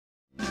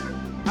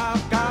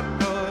I've got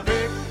the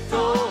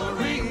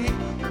victory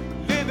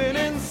living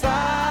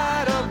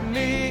inside of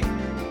me.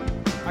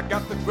 I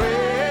got the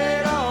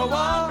greater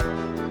one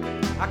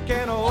I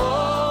can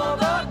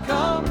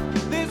overcome.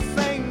 This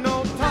ain't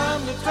no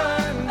time to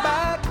turn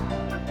back,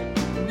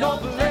 no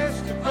place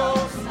to go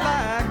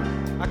slack.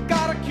 I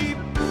gotta keep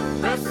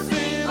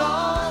pressing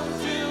on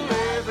till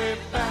every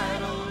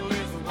battle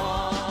is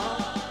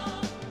won.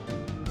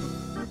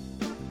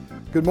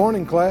 Good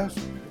morning, class.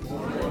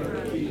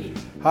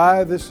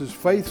 Hi, this is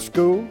Faith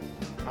School.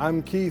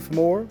 I'm Keith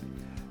Moore,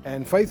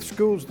 and Faith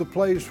School is the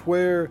place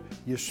where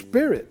your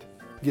spirit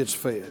gets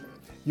fed,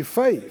 your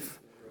faith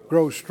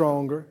grows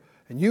stronger,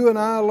 and you and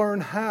I learn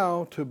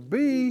how to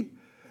be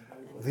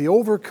the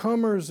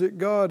overcomers that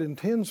God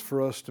intends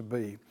for us to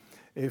be.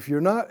 If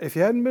you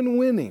hadn't been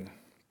winning,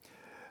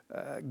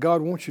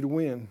 God wants you to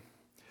win.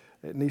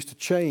 It needs to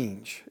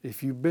change.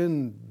 If you've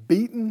been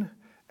beaten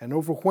and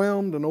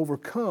overwhelmed and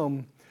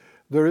overcome,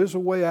 there is a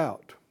way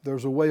out.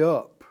 There's a way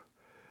up.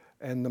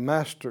 And the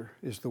Master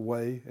is the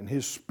way, and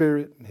His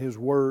Spirit and His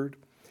Word.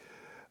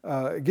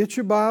 Get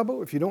your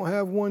Bible. If you don't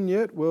have one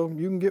yet, well,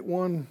 you can get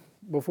one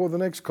before the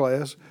next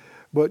class.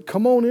 But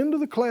come on into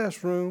the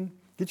classroom.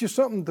 Get you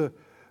something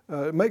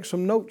to make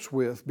some notes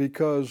with,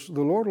 because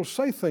the Lord will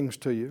say things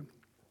to you.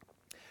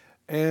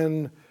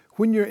 And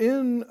when you're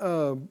in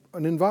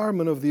an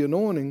environment of the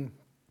anointing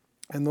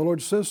and the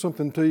Lord says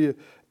something to you,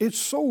 it's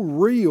so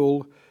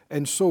real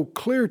and so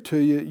clear to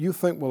you, you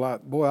think, well,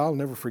 I'll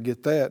never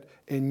forget that.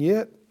 And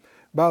yet,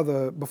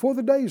 before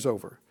the day's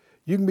over,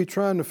 you can be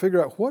trying to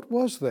figure out, what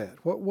was that?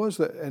 What was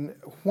that? And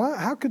why?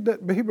 How could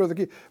that be, Brother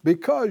Keith?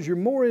 Because you're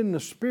more in the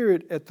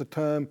Spirit at the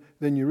time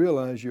than you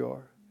realize you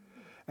are.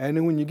 And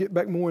then when you get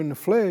back more in the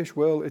flesh,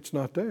 well, it's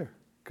not there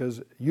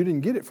because you didn't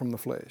get it from the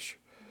flesh.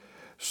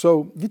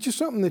 So get you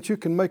something that you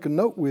can make a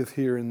note with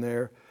here and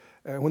there.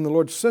 When the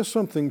Lord says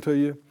something to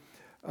you,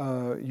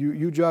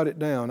 you jot it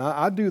down.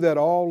 I do that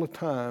all the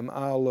time.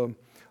 A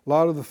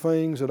lot of the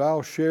things that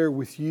I'll share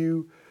with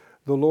you,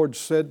 the Lord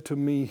said to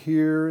me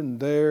here and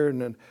there,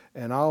 and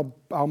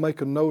I'll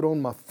make a note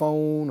on my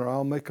phone, or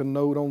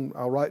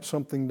I'll write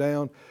something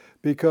down,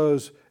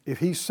 because if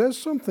He says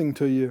something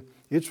to you,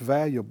 it's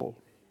valuable.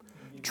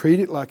 Treat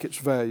it like it's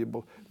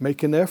valuable.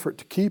 Make an effort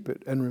to keep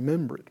it and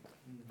remember it.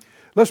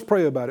 Let's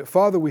pray about it.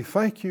 Father, we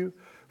thank You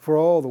for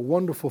all the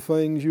wonderful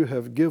things You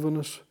have given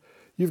us.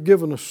 You've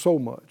given us so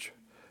much.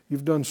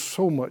 You've done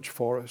so much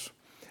for us.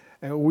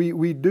 And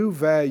we do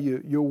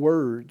value Your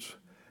words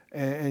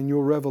and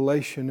Your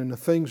revelation and the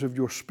things of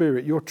Your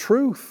Spirit. Your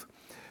truth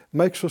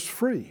makes us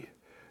free.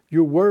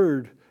 Your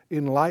Word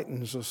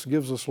enlightens us,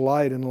 gives us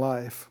light and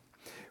life.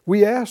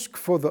 We ask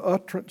for the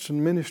utterance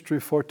and ministry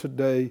for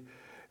today,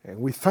 and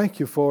we thank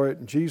You for it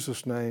in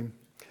Jesus' name.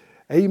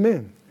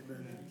 Amen.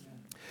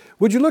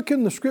 Would you look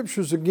in the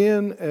Scriptures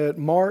again at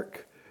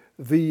Mark,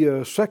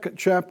 the second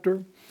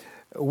chapter?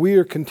 We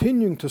are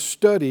continuing to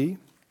study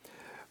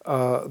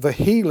the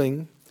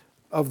healing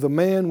of the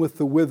man with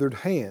the withered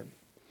hand.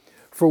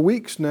 For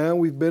weeks now,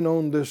 we've been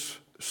on this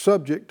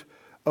subject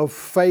of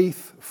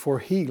faith for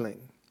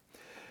healing.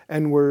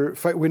 And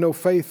we know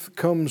faith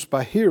comes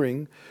by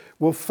hearing.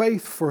 Well,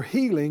 faith for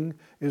healing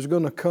is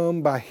going to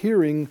come by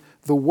hearing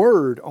the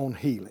Word on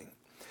healing.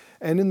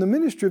 And in the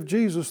ministry of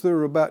Jesus, there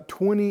are about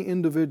 20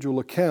 individual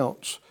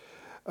accounts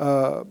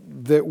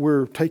that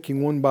we're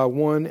taking one by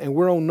one. And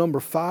we're on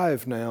number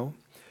 5 now,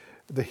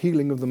 the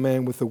healing of the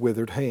man with the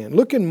withered hand.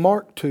 Look in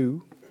Mark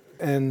 2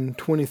 and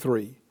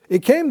 23.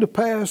 It came to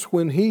pass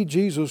when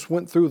Jesus,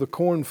 went through the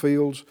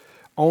cornfields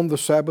on the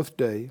Sabbath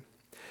day,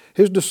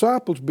 His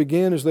disciples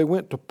began as they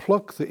went to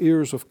pluck the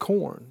ears of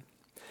corn.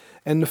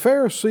 And the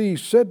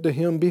Pharisees said to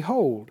Him,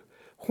 Behold,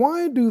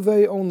 why do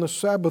they on the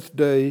Sabbath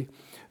day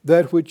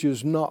that which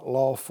is not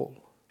lawful?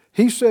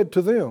 He said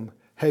to them,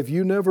 Have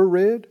you never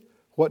read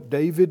what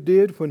David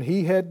did when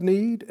he had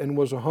need and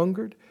was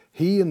a-hungered,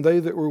 he and they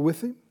that were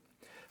with him?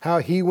 How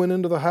he went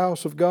into the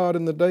house of God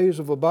in the days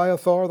of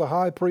Abiathar the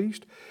high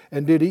priest,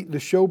 and did eat the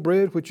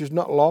showbread which is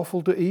not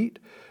lawful to eat,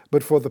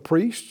 but for the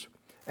priests,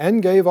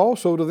 and gave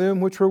also to them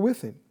which were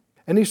with him.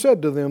 And He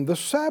said to them, The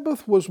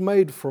Sabbath was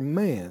made for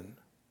man,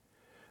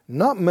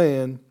 not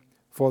man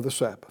for the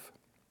Sabbath.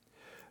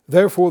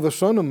 Therefore the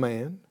Son of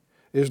Man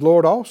is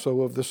Lord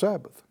also of the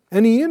Sabbath.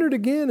 And He entered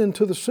again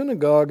into the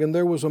synagogue, and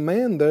there was a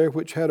man there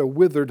which had a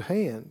withered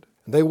hand.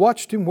 And they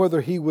watched Him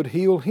whether He would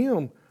heal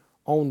him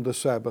on the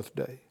Sabbath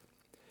day,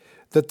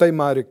 that they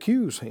might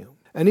accuse Him.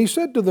 And He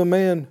said to the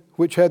man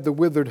which had the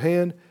withered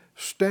hand,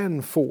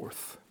 Stand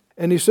forth.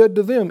 And He said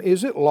to them,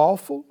 Is it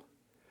lawful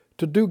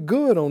to do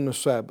good on the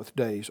Sabbath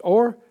days,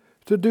 or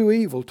to do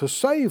evil, to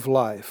save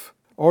life,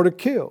 or to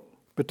kill?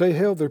 But they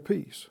held their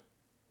peace.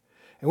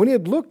 And when He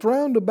had looked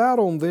round about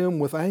on them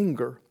with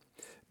anger,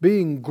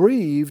 being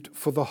grieved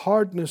for the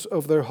hardness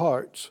of their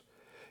hearts,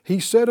 He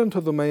said unto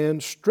the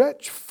man,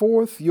 Stretch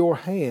forth your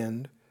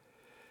hand.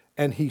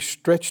 And he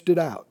stretched it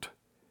out,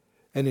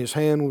 and his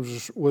hand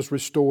was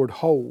restored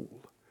whole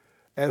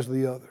as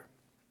the other.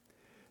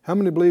 How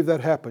many believe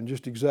that happened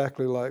just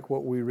exactly like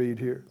what we read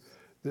here?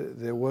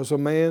 There was a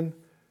man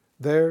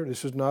there.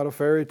 This is not a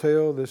fairy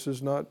tale. This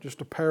is not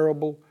just a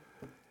parable.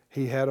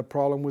 He had a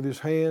problem with his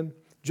hand.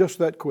 Just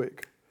that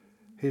quick,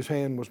 his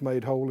hand was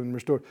made whole and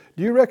restored.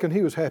 Do you reckon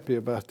he was happy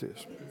about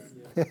this?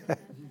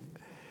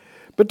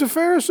 But the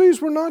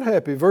Pharisees were not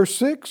happy. Verse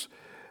 6,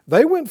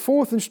 they went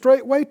forth and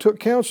straightway took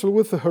counsel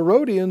with the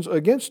Herodians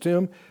against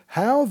him,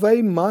 how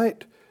they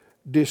might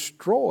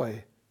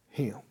destroy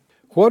him.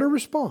 What a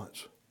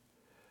response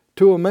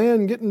to a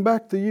man getting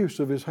back the use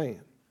of his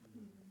hand.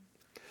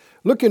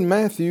 Look in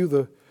Matthew,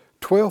 the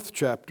 12th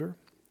chapter,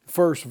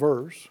 first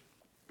verse.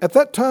 At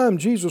that time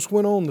Jesus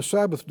went on the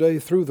Sabbath day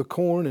through the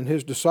corn, and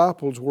his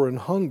disciples were an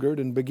hungered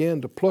and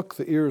began to pluck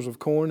the ears of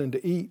corn and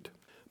to eat.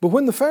 But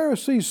when the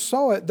Pharisees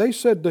saw it, they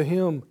said to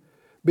him,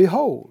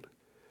 Behold,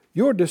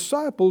 your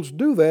disciples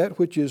do that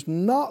which is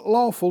not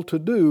lawful to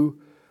do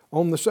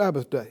on the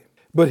Sabbath day.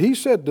 But he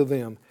said to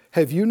them,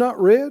 Have you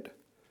not read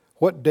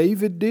what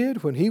David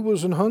did when he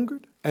was an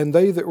hungered, and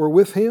they that were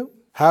with him?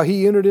 How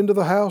he entered into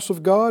the house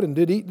of God and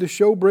did eat the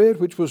showbread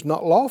which was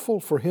not lawful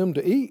for him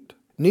to eat,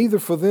 neither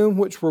for them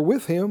which were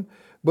with him,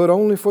 but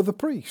only for the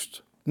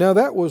priests. Now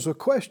that was a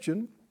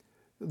question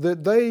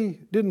that they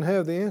didn't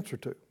have the answer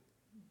to.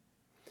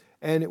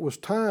 And it was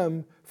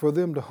time for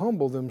them to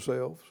humble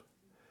themselves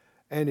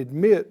and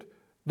admit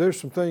there's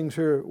some things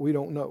here we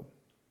don't know.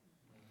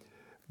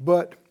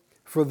 But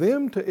for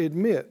them to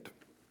admit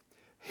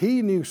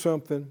he knew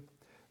something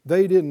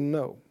they didn't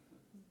know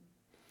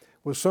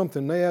was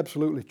something they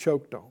absolutely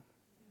choked on.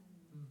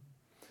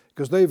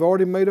 Because they've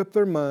already made up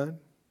their mind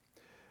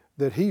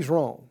that he's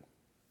wrong.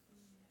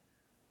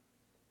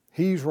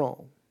 He's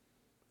wrong.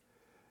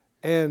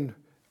 And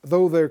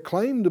though they're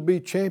claimed to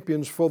be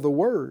champions for the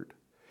Word,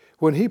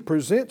 when he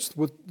presents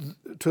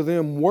to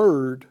them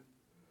Word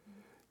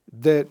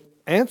that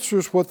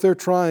answers what they're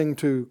trying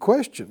to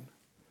question,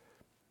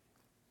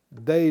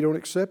 they don't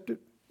accept it.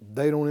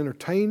 They don't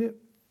entertain it.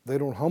 They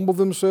don't humble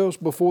themselves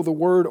before the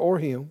Word or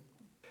him.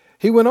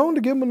 He went on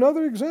to give them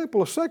another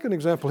example, a second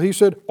example. He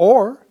said,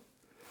 Or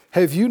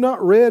have you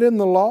not read in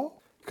the law?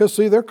 Because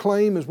see, their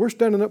claim is we're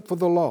standing up for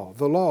the law.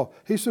 The law.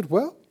 He said,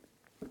 well,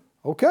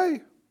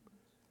 okay,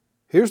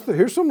 here's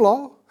some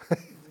law.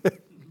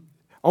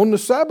 On the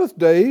Sabbath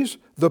days,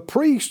 the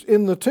priest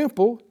in the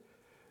temple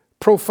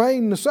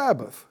profaned the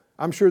Sabbath.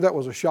 I'm sure that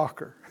was a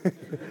shocker.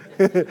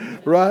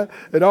 Right?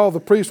 And all the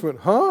priests went,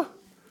 huh?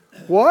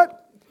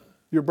 What?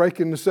 You're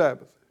breaking the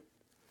Sabbath.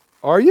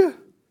 Are you?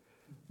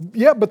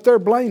 Yeah, but they're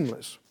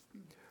blameless.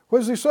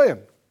 What is he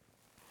saying?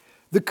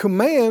 The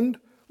command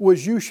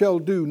was you shall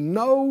do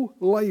no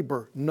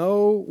labor,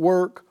 no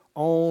work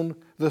on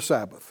the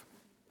Sabbath.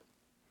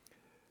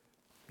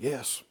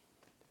 Yes.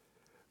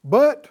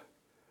 But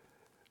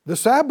the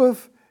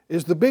Sabbath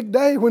is the big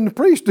day when the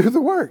priests do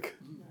the work.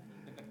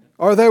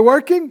 Are they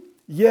working?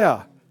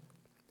 Yeah.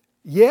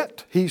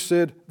 Yet, he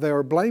said, they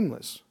are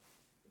blameless.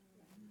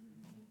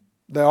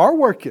 They are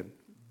working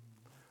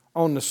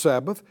on the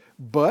Sabbath,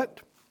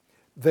 but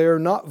they're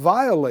not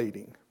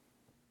violating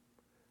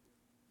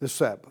the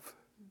Sabbath.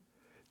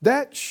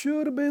 That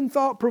should have been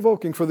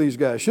thought-provoking for these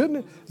guys, shouldn't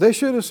it? They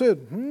should have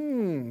said,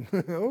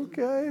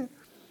 okay,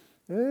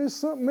 there's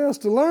something else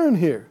to learn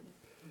here.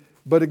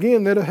 But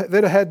again, they'd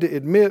have had to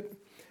admit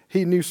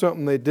he knew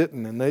something they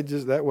didn't, and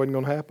that wasn't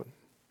going to happen.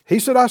 He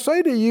said, I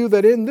say to you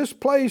that in this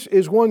place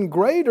is one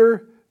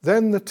greater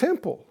than the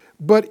temple.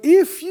 But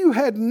if you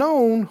had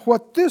known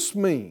what this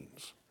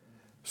means.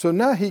 So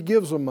now he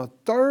gives them a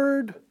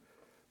third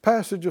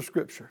passage of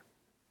Scripture.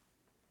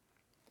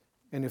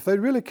 And if they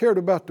really cared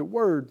about the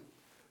Word,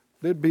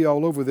 they'd be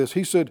all over this.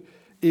 He said,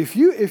 if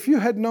you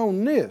had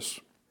known this,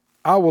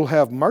 I will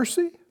have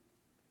mercy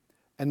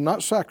and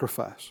not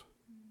sacrifice,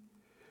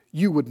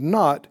 you would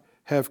not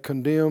have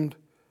condemned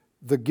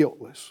the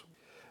guiltless.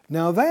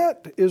 Now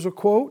that is a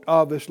quote,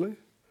 obviously,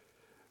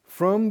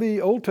 from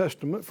the Old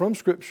Testament, from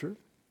Scripture.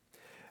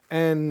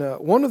 And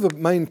one of the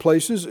main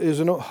places is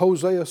in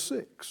Hosea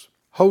 6.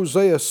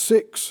 Hosea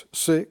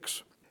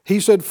 6:6. He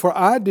said, For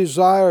I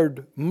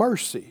desired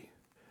mercy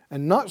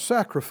and not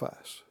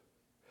sacrifice,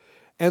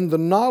 and the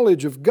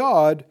knowledge of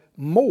God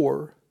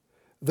more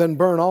than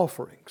burnt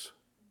offerings.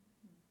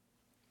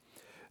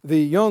 The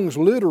Young's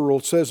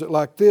Literal says it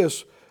like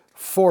this,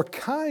 For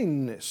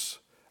kindness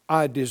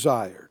I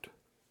desired,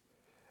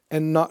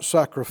 and not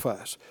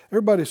sacrifice.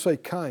 Everybody say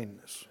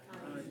kindness.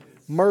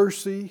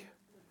 Mercy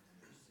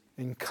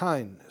and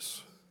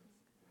kindness.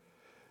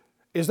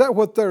 Is that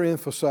what they're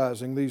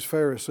emphasizing, these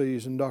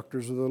Pharisees and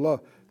doctors of the law?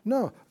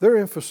 No, they're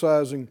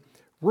emphasizing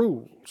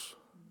rules,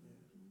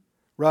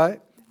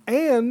 right?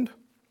 And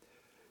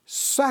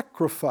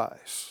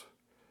sacrifice.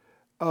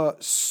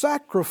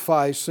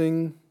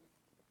 Sacrificing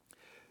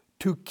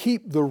to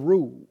keep the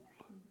rule.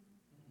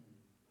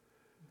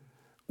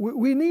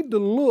 We need to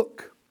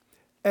look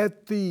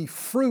at the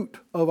fruit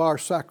of our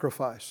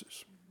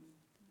sacrifices.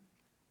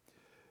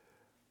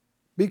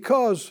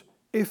 Because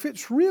if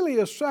it's really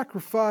a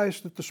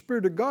sacrifice that the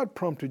Spirit of God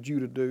prompted you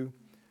to do,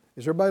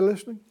 is everybody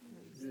listening?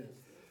 Yes.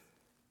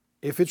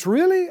 If it's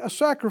really a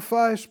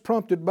sacrifice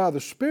prompted by the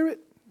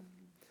Spirit,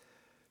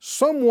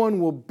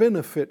 someone will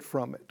benefit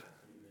from it.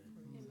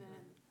 Amen.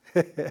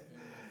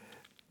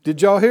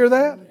 Did y'all hear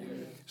that?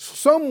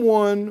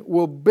 Someone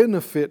will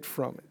benefit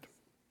from it.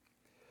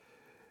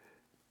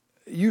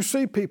 You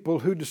see people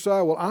who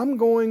decide, well, I'm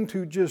going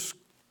to just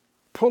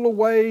pull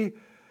away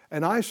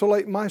and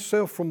isolate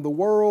myself from the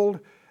world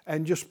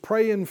and just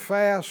pray and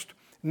fast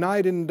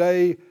night and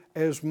day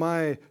as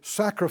my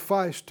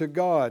sacrifice to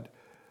God.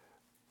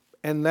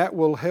 And that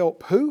will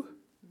help who?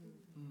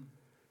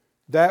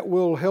 That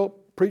will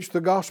help preach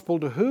the gospel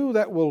to who?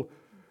 That will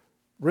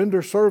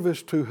render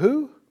service to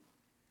who?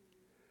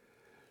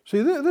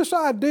 See, this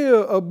idea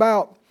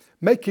about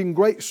making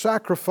great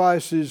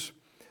sacrifices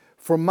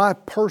for my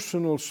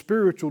personal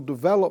spiritual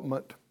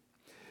development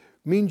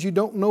means you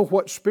don't know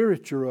what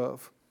spirit you're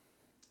of.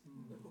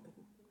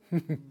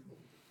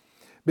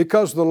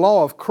 Because the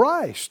law of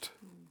Christ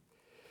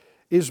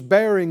is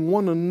bearing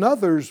one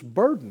another's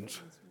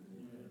burdens.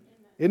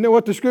 Isn't that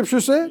what the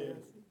Scripture said?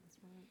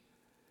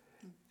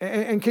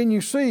 And can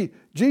you see,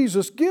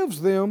 Jesus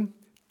gives them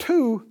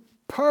two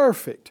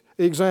perfect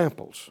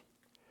examples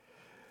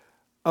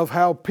of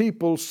how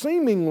people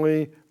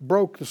seemingly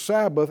broke the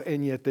Sabbath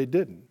and yet they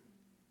didn't.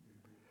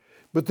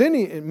 But then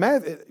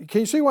can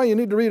you see why you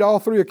need to read all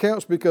three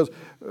accounts? Because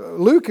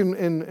Luke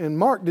and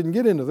Mark didn't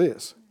get into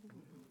this.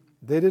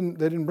 They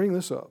didn't bring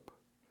this up.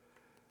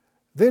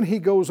 Then he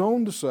goes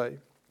on to say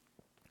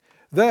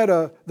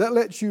that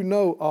lets you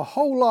know a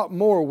whole lot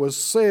more was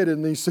said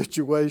in these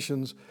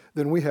situations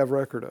than we have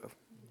record of.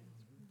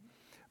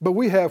 But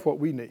we have what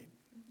we need.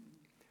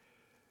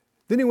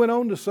 Then he went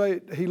on to say,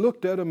 he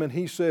looked at them and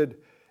he said,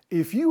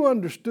 if you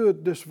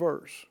understood this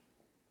verse,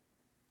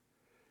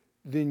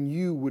 then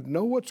you would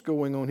know what's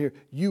going on here.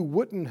 You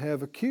wouldn't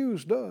have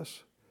accused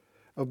us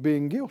of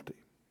being guilty.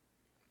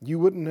 You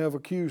wouldn't have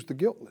accused the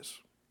guiltless.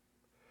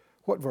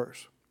 What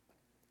verse?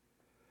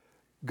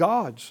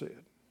 God said,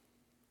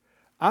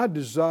 I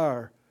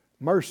desire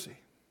mercy,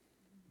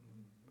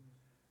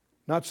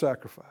 not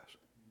sacrifice.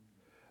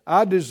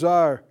 I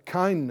desire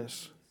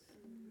kindness.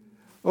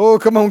 Oh,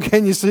 come on,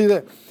 can you see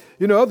that?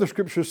 You know, other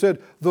scripture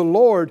said, the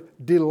Lord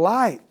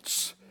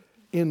delights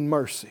in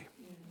mercy.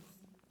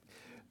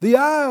 The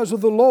eyes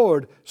of the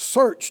Lord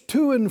search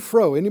to and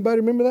fro. Anybody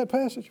remember that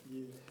passage?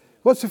 Yeah.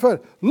 What's the fun?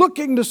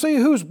 Looking to see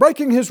who's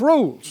breaking His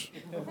rules.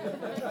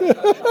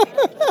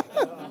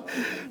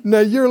 Now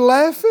you're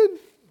laughing,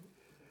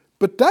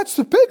 but that's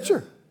the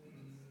picture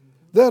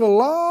that a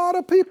lot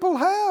of people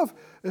have.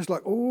 It's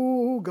like,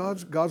 oh,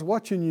 God's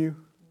watching you.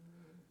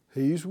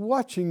 He's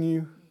watching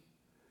you.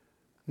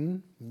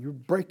 You're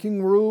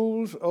breaking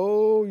rules.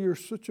 Oh, you're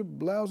such a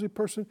lousy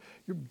person.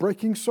 You're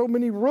breaking so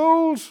many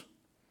rules.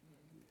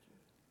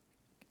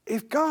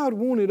 If God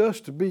wanted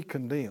us to be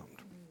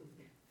condemned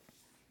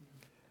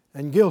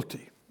and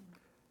guilty,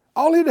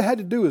 all He'd had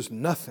to do is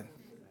nothing.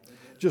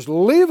 Just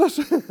leave us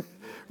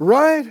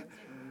right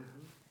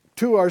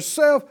to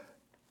ourselves.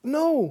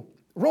 No,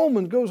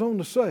 Romans goes on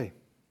to say,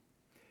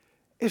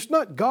 it's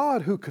not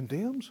God who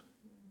condemns,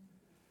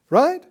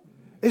 right?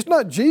 It's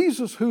not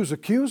Jesus who's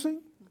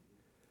accusing.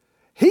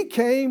 He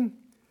came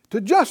to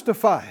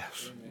justify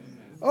us.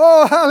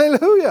 Oh,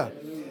 hallelujah.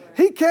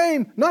 He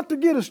came not to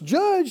get us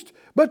judged,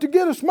 but to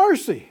get us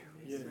mercy.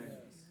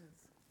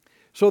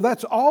 So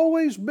that's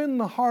always been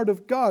the heart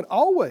of God,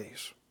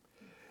 always.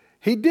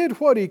 He did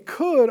what He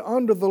could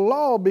under the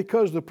law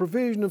because the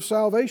provision of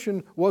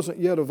salvation wasn't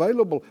yet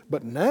available.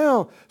 But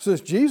now,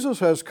 since Jesus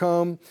has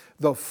come,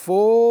 the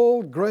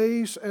full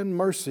grace and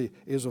mercy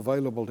is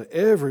available to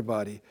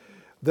everybody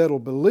that'll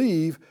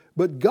believe.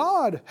 But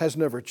God has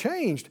never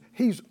changed.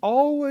 He's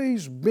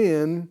always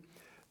been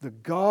the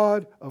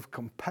God of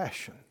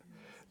compassion,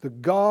 the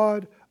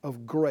God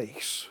of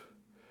grace,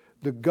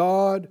 the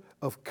God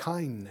of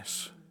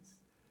kindness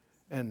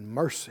and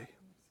mercy.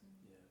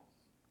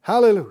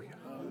 Hallelujah.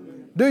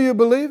 Do you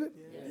believe it?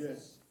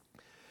 Yes.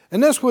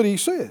 And that's what He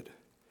said.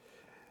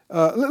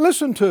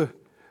 Listen to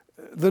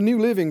the New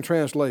Living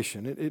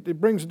Translation. It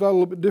brings it out a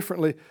little bit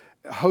differently.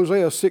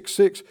 Hosea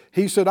 6:6.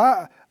 He said,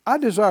 I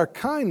desire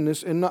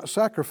kindness and not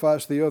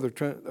sacrifice, the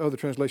other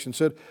translation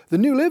said. The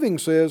New Living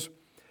says,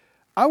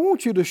 I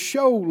want you to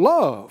show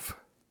love,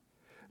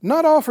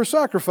 not offer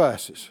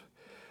sacrifices.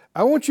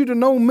 I want you to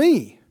know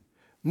me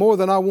more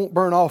than I want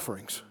burnt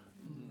offerings.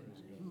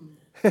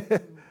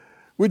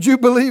 Would you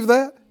believe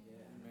that?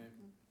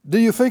 Do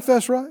you think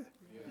that's right?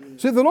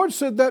 See, the Lord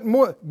said that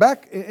more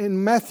back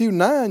in Matthew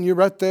 9. You're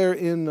right there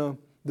in the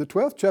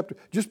 12th chapter.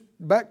 Just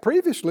back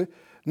previously,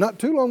 not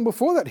too long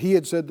before that, He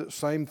had said the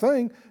same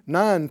thing.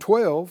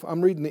 9:12.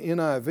 I'm reading the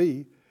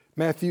NIV.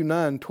 Matthew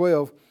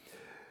 9:12.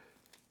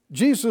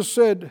 Jesus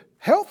said,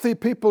 healthy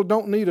people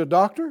don't need a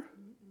doctor.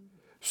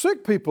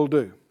 Sick people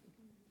do.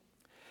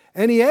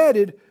 And He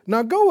added,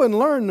 now go and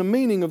learn the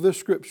meaning of this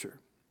scripture.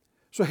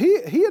 So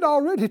he had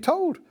already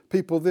told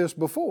people this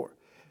before.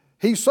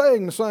 He's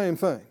saying the same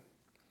thing.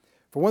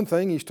 For one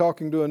thing, He's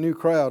talking to a new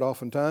crowd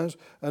oftentimes.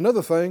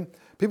 Another thing,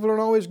 people don't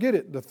always get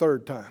it the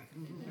third time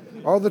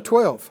or the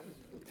 12th.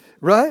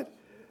 Right?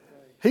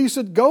 He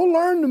said, go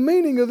learn the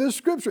meaning of this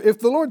scripture. If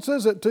the Lord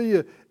says that to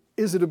you,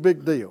 is it a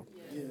big deal?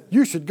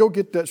 you should go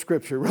get that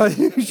scripture, right?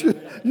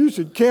 You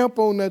should camp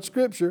on that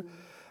scripture.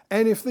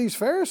 And if these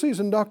Pharisees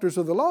and doctors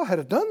of the law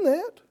had done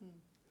that,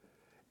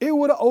 it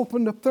would have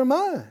opened up their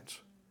minds.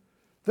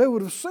 They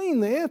would have seen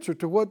the answer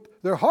to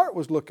what their heart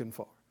was looking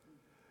for.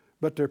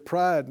 But their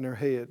pride in their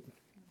head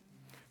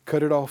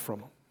cut it off from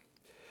them.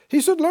 He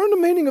said, learn the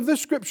meaning of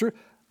this scripture.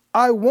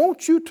 I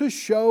want you to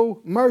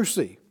show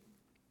mercy,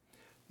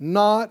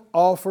 not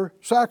offer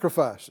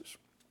sacrifices.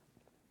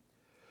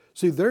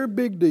 See, their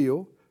big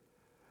deal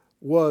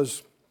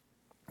was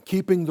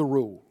keeping the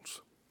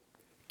rules.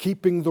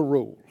 Keeping the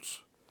rules.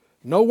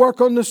 No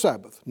work on the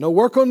Sabbath. No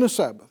work on the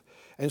Sabbath.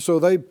 And so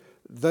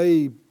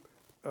they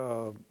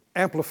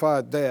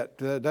amplified that.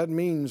 That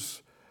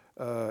means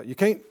you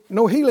can't,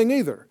 no healing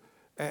either.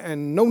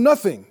 And no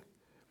nothing.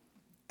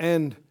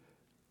 And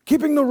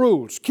keeping the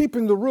rules.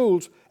 Keeping the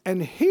rules.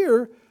 And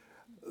here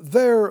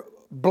they're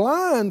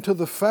blind to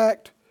the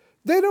fact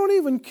they don't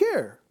even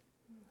care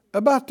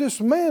about this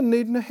man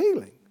needing a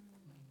healing.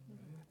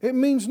 It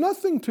means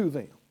nothing to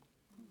them.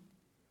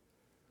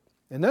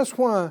 And that's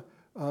why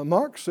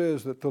Mark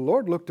says that the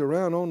Lord looked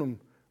around on them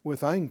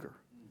with anger.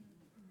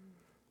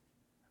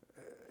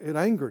 It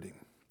angered him.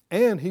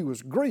 And he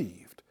was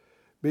grieved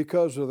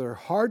because of their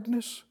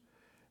hardness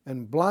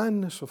and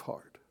blindness of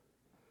heart,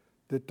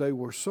 that they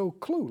were so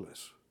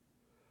clueless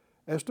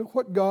as to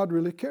what God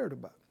really cared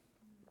about.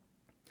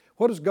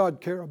 What does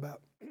God care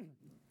about?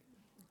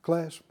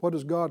 Class, what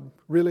does God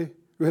really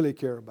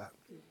care about?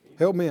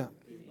 Help me out.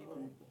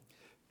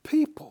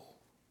 People.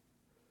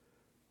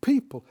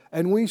 People.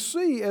 And we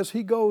see as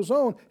he goes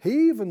on,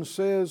 he even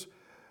says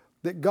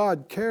that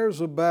God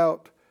cares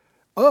about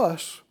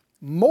us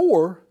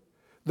more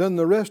than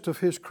the rest of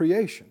his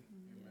creation.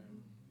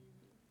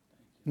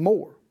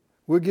 More.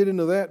 We'll get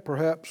into that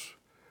perhaps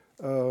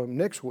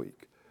next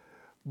week.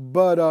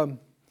 But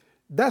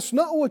that's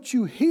not what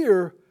you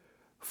hear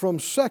from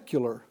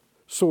secular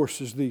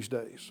sources these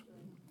days.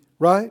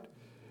 Right?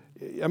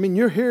 I mean,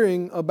 you're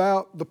hearing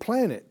about the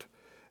planet,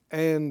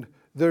 and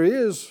there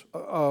is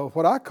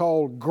what I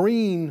call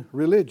green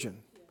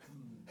religion.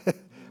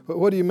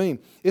 What do you mean?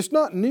 It's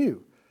not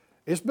new.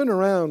 It's been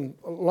around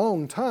a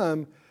long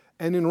time,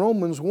 and in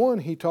Romans 1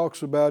 he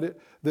talks about it,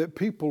 that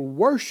people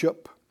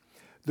worship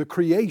the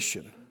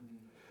creation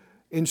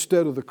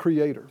instead of the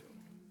Creator.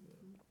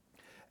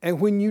 And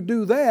when you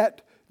do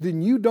that,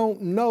 then you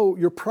don't know,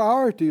 your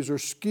priorities are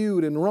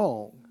skewed and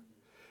wrong.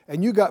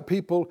 And you got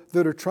people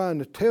that are trying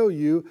to tell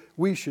you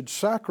we should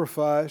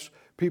sacrifice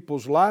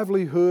people's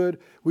livelihood,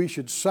 we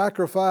should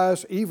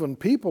sacrifice even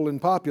people in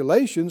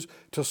populations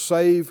to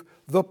save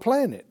the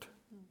planet.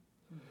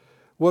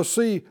 Well,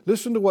 see,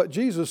 listen to what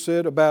Jesus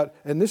said about,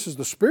 and this is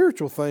the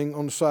spiritual thing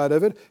on the side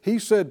of it. He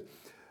said,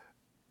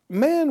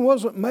 man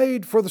wasn't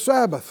made for the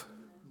Sabbath,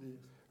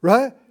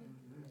 right?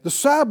 The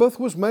Sabbath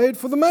was made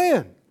for the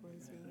man.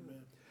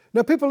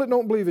 Now, people that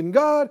don't believe in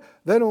God,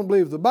 they don't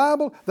believe the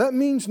Bible, that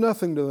means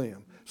nothing to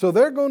them. So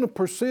they're going to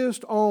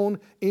persist on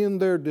in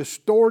their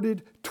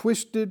distorted,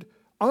 twisted,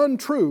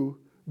 untrue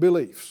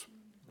beliefs.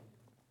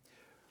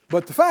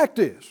 But the fact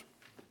is,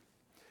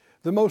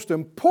 the most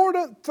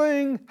important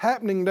thing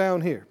happening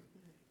down here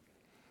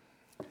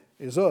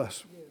is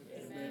us.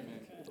 Amen.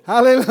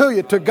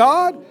 Hallelujah. To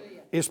God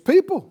is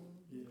people,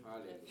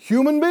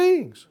 human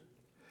beings.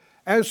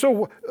 And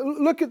so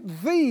look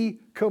at the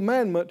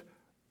commandment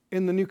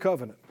in the New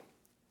Covenant.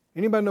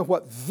 Anybody know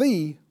what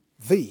the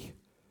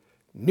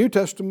New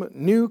Testament,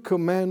 New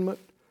Commandment,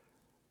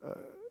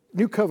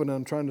 New Covenant,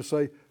 I'm trying to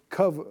say,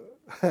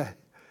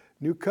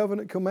 New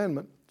Covenant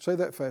Commandment, say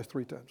that fast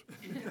 3 times,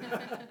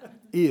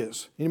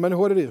 is. Anybody know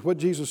what it is? What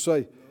did Jesus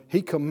say?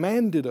 He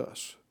commanded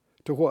us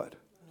to what?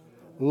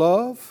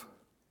 Love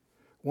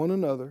one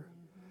another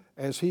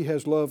as He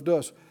has loved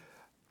us.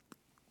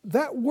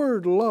 That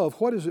word love,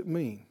 what does it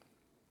mean?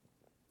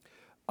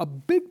 A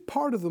big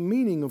part of the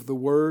meaning of the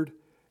word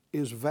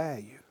is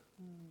value.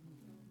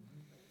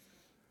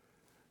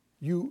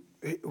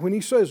 When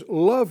he says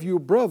love your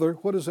brother,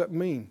 what does that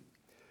mean?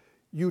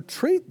 You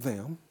treat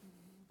them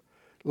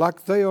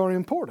like they are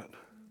important,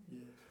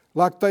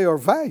 like they are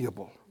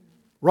valuable,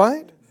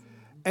 right?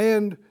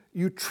 And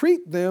you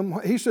treat them,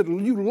 he said,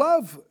 you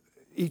love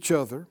each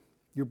other,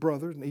 your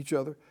brothers and each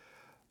other,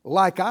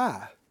 like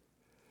I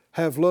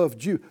have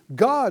loved you.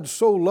 God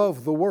so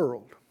loved the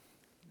world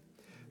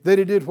that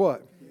He did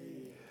what?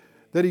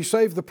 That He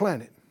saved the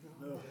planet.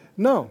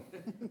 No.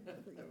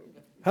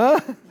 Huh?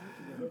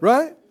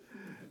 Right?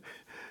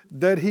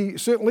 That He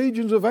sent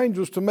legions of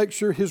angels to make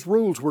sure His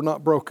rules were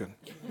not broken.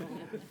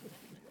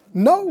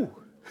 No.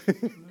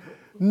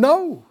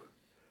 No.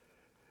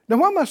 Now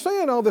why am I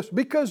saying all this?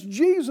 Because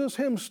Jesus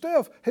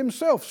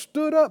himself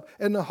stood up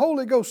and the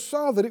Holy Ghost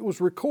saw that it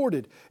was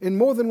recorded in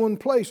more than one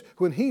place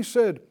when He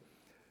said,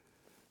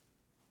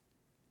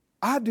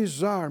 I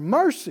desire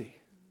mercy,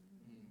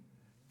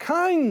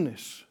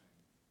 kindness,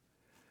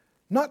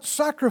 not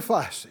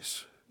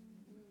sacrifices.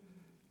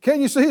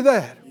 Can you see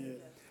that?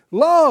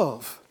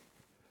 Love,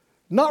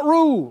 not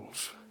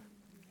rules.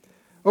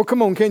 Oh,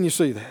 come on, can you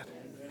see that?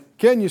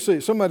 Can you see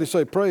it? Somebody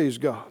say, praise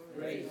God.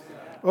 Praise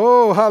God.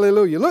 Oh,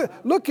 hallelujah.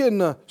 Look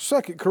in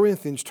 2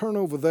 Corinthians. Turn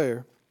over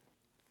there.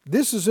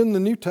 This is in the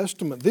New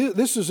Testament.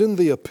 This is in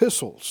the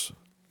epistles.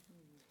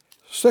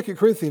 2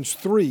 Corinthians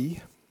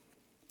 3.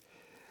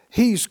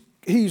 He's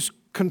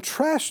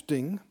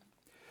contrasting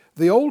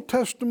the Old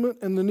Testament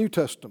and the New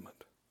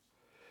Testament.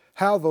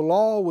 How the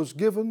law was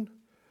given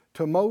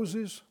to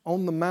Moses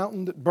on the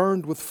mountain that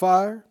burned with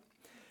fire.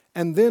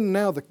 And then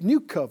now the new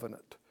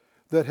covenant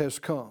that has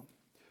come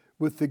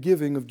with the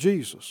giving of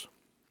Jesus.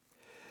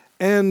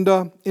 And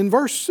in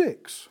verse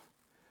 6,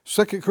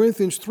 2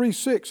 Corinthians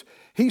 3:6,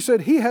 he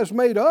said he has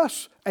made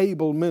us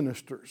able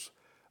ministers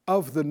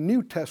of the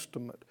New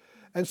Testament.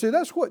 And see,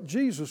 that's what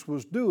Jesus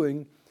was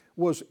doing,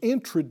 was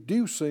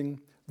introducing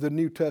the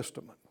New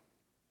Testament.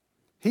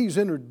 He's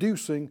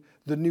introducing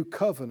the new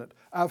covenant.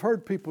 I've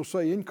heard people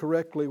say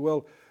incorrectly,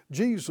 well,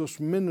 Jesus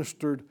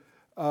ministered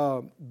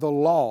the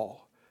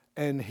law,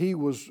 and he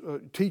was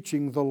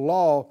teaching the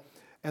law,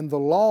 and the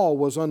law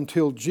was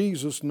until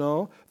Jesus.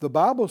 No, the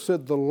Bible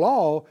said the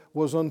law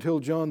was until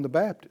John the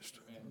Baptist.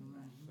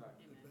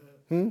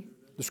 The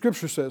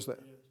Scripture says that.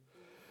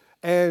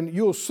 And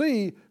you'll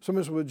see,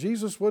 somebody says, well,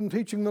 Jesus wasn't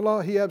teaching the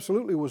law. He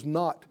absolutely was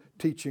not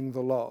teaching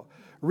the law.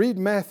 Read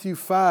Matthew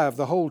 5,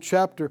 the whole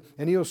chapter,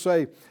 and he'll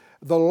say,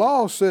 the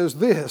law says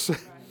this,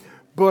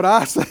 but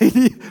I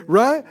say,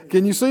 right?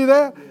 Can you see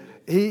that?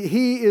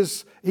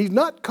 He's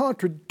not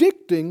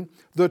contradicting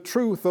the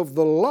truth of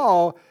the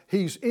law.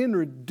 He's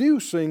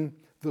introducing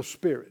the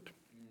Spirit.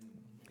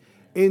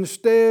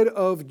 Instead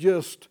of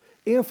just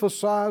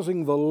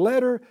emphasizing the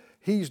letter,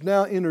 he's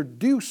now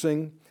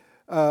introducing,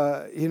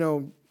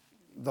 the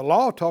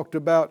law talked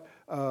about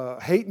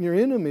hating your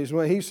enemies.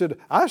 When he said,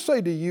 I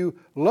say to you,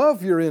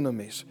 love your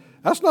enemies.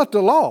 That's not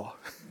the law.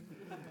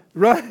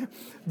 Right?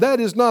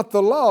 That is not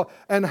the law.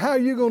 And how are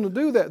you going to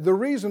do that? The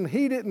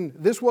reason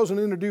this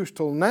wasn't introduced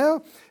till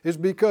now is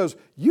because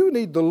you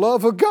need the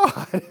love of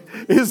God.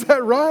 Is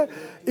that right?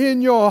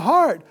 In your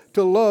heart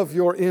to love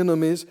your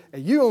enemies.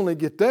 And you only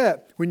get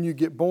that when you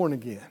get born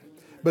again.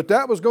 But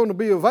that was going to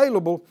be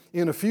available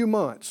in a few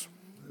months.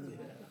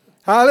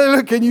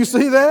 Hallelujah. Can you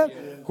see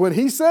that? When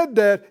he said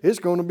that, it's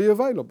going to be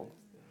available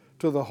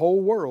to the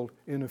whole world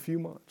in a few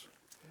months.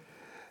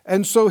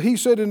 And so he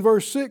said in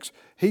verse 6,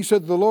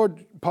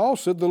 Paul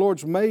said, the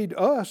Lord's made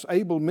us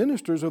able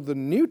ministers of the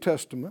New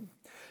Testament,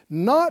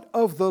 not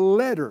of the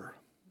letter,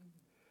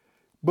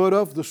 but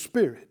of the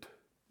Spirit.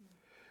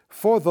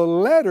 For the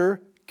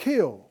letter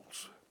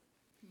kills,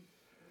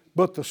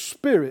 but the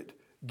Spirit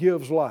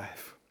gives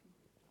life.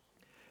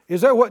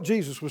 Is that what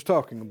Jesus was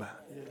talking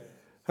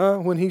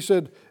about? When he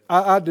said,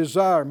 I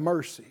desire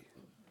mercy,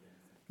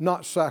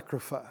 not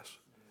sacrifice.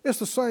 It's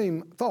the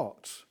same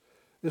thoughts.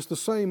 It's the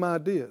same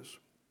ideas.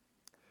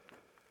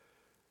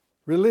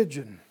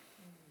 Religion.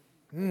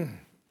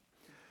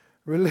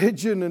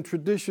 Religion and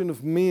tradition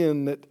of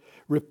men that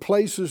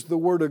replaces the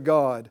Word of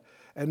God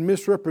and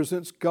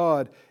misrepresents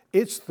God.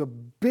 It's the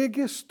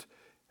biggest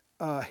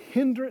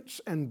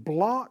hindrance and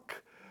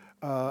block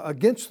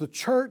against the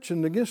church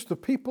and against the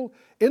people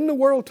in the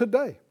world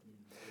today.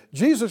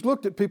 Jesus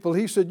looked at people,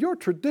 he said, your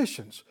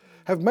traditions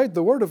have made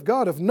the Word of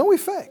God of no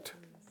effect.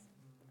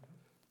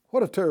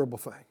 What a terrible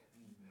thing.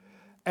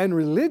 And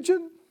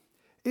religion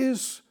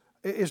is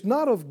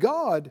not of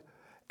God,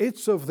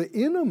 it's of the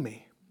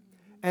enemy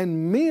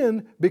and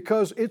men,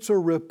 because it's a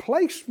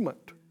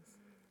replacement.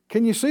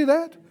 Can you see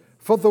that?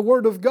 For the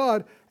Word of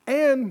God.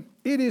 And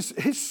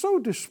it's so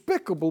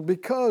despicable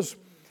because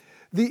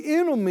the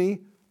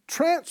enemy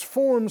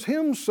transforms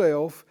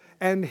himself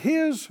and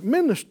his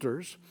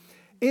ministers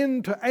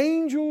into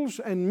angels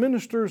and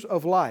ministers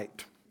of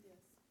light.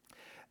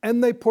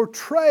 And they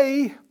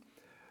portray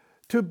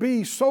to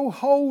be so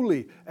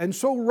holy and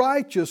so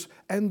righteous,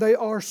 and they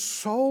are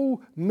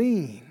so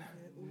mean.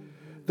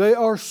 They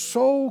are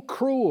so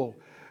cruel.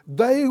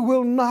 They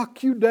will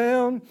knock you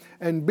down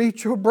and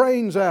beat your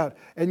brains out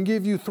and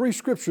give you 3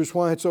 scriptures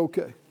why it's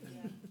okay.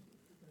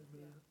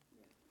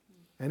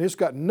 And it's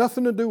got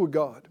nothing to do with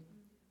God.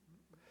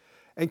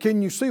 And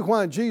can you see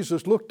why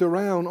Jesus looked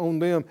around on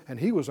them and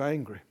he was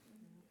angry?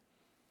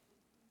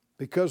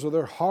 Because of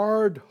their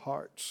hard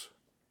hearts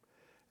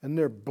and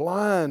their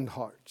blind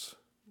hearts.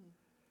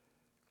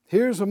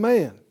 Here's a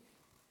man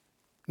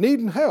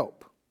needing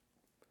help.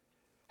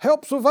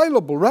 Help's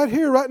available right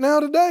here, right now,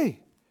 today.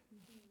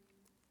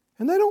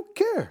 And they don't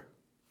care.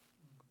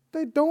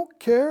 They don't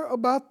care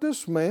about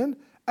this man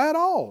at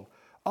all.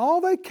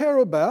 All they care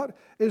about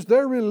is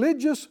their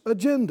religious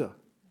agenda.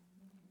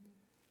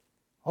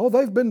 Oh,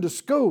 they've been to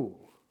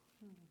school.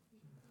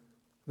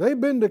 They've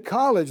been to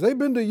college. They've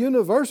been to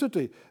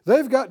university.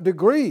 They've got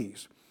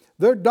degrees.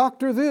 They're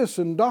doctor this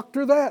and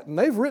doctor that, and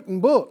they've written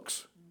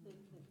books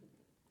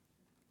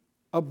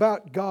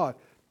about God.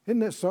 Isn't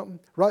that something?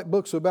 Write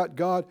books about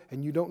God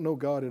and you don't know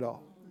God at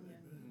all.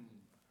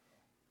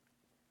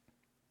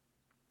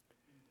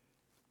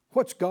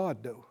 What's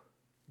God do?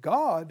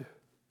 God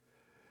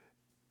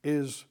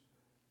is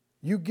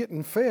you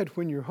getting fed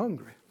when you're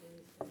hungry.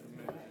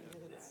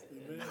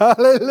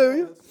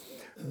 Hallelujah.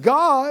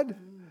 God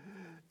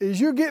is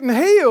you getting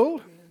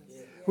healed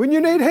when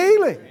you need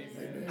healing.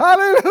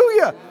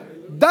 Hallelujah.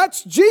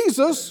 That's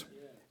Jesus,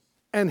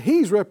 and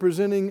He's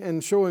representing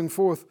and showing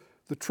forth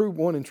the true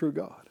one and true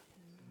God.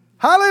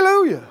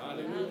 Hallelujah.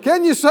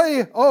 Can you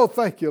say, oh,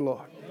 thank you,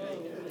 Lord.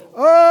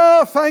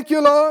 Oh, thank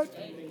you, Lord.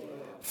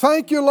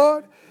 Thank you,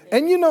 Lord.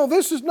 And you know,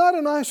 this is not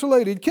an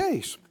isolated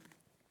case.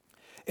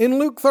 In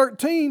Luke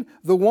 13,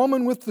 the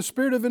woman with the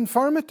spirit of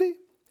infirmity,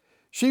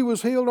 she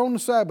was healed on the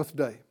Sabbath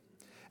day.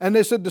 And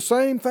they said the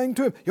same thing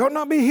to him. You ought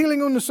not be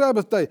healing on the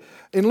Sabbath day.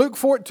 In Luke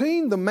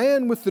 14, the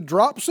man with the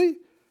dropsy,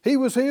 he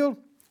was healed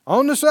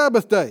on the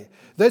Sabbath day.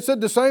 They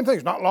said the same thing.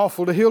 It's not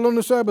lawful to heal on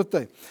the Sabbath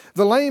day.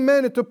 The lame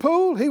man at the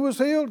pool, he was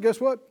healed. Guess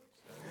what?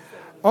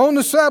 On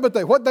the Sabbath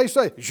day. What'd they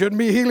say? You shouldn't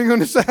be healing on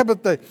the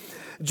Sabbath day.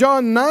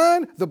 John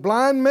 9, the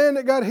blind man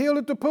that got healed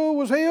at the pool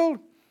was healed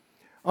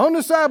on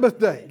the Sabbath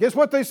day. Guess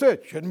what they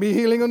said? Shouldn't be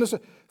healing on the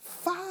Sabbath.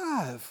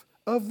 5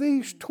 of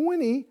these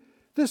 20,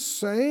 the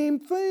same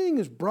thing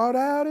is brought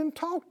out and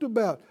talked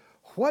about.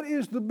 What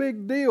is the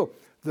big deal?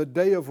 The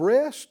day of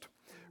rest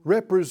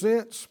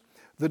represents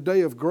the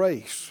day of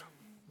grace.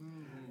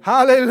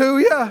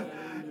 Hallelujah.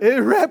 It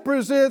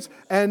represents,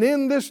 and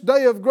in this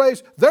day of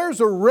grace,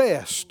 there's a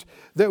rest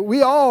that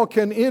we all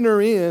can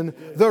enter in,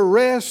 the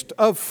rest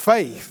of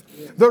faith,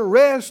 the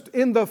rest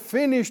in the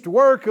finished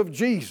work of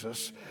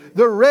Jesus,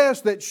 the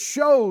rest that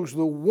shows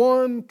the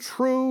one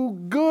true,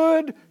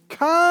 good,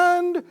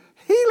 kind,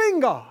 healing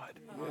God.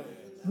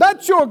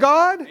 That's your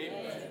God.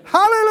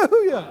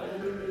 Hallelujah.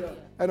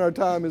 And our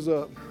time is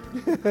up.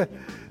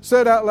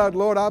 Say it out loud,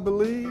 Lord, I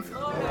believe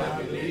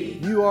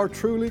you are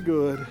truly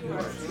good,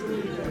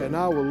 and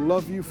I will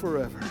love you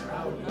forever.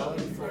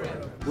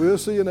 We'll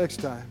see you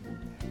next time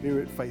here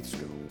at Faith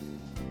School.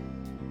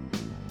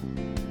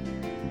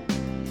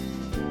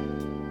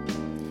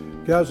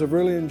 Guys, I've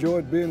really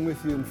enjoyed being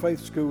with you in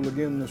Faith School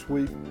again this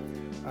week.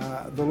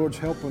 The Lord's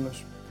helping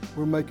us.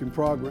 We're making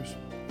progress.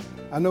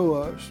 I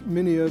know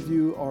many of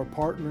you are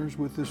partners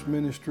with this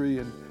ministry,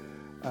 and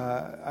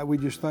we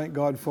just thank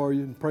God for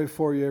you and pray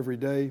for you every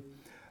day.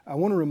 I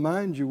want to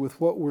remind you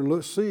with what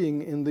we're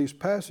seeing in these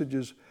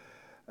passages,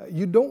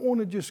 you don't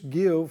want to just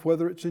give,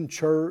 whether it's in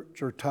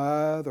church or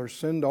tithe or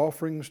send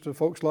offerings to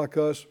folks like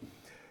us,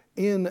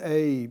 in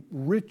a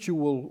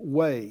ritual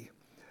way.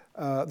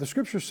 The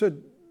Scripture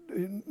said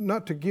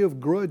not to give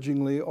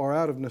grudgingly or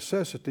out of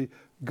necessity.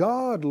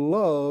 God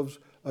loves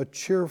a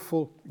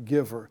cheerful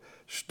giver.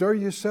 Stir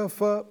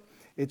yourself up.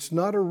 It's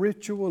not a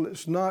ritual.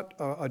 It's not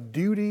a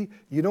duty.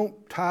 You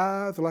don't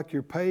tithe like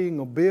you're paying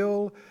a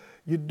bill.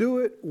 You do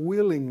it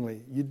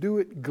willingly. You do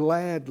it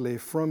gladly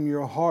from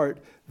your heart.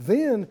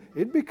 Then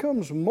it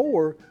becomes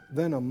more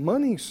than a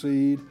money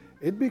seed.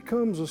 It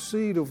becomes a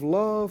seed of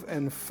love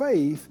and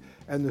faith.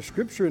 And the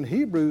Scripture in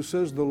Hebrews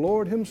says the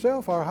Lord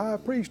Himself, our high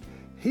priest,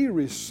 He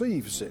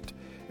receives it.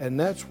 And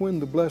that's when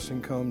the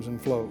blessing comes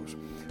and flows.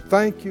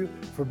 Thank you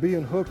for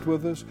being hooked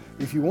with us.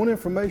 If you want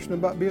information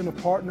about being a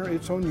partner,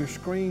 it's on your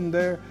screen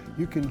there.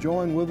 You can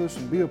join with us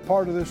and be a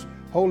part of this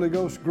Holy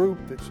Ghost group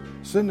that's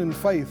sending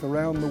faith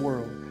around the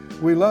world.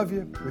 We love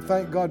you. We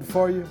thank God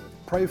for you.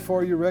 Pray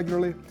for you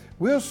regularly.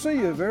 We'll see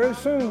you very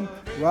soon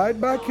right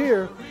back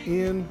here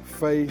in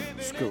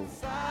Faith School.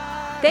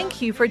 Thank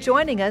you for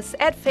joining us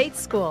at Faith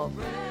School.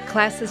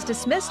 Class is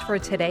dismissed for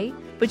today,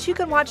 but you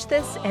can watch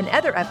this and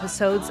other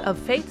episodes of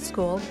Faith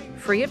School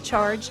free of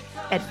charge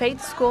at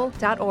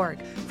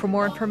faithschool.org. For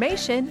more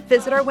information,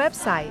 visit our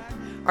website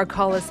or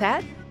call us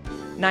at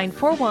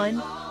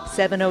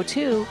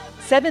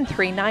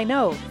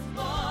 941-702-7390.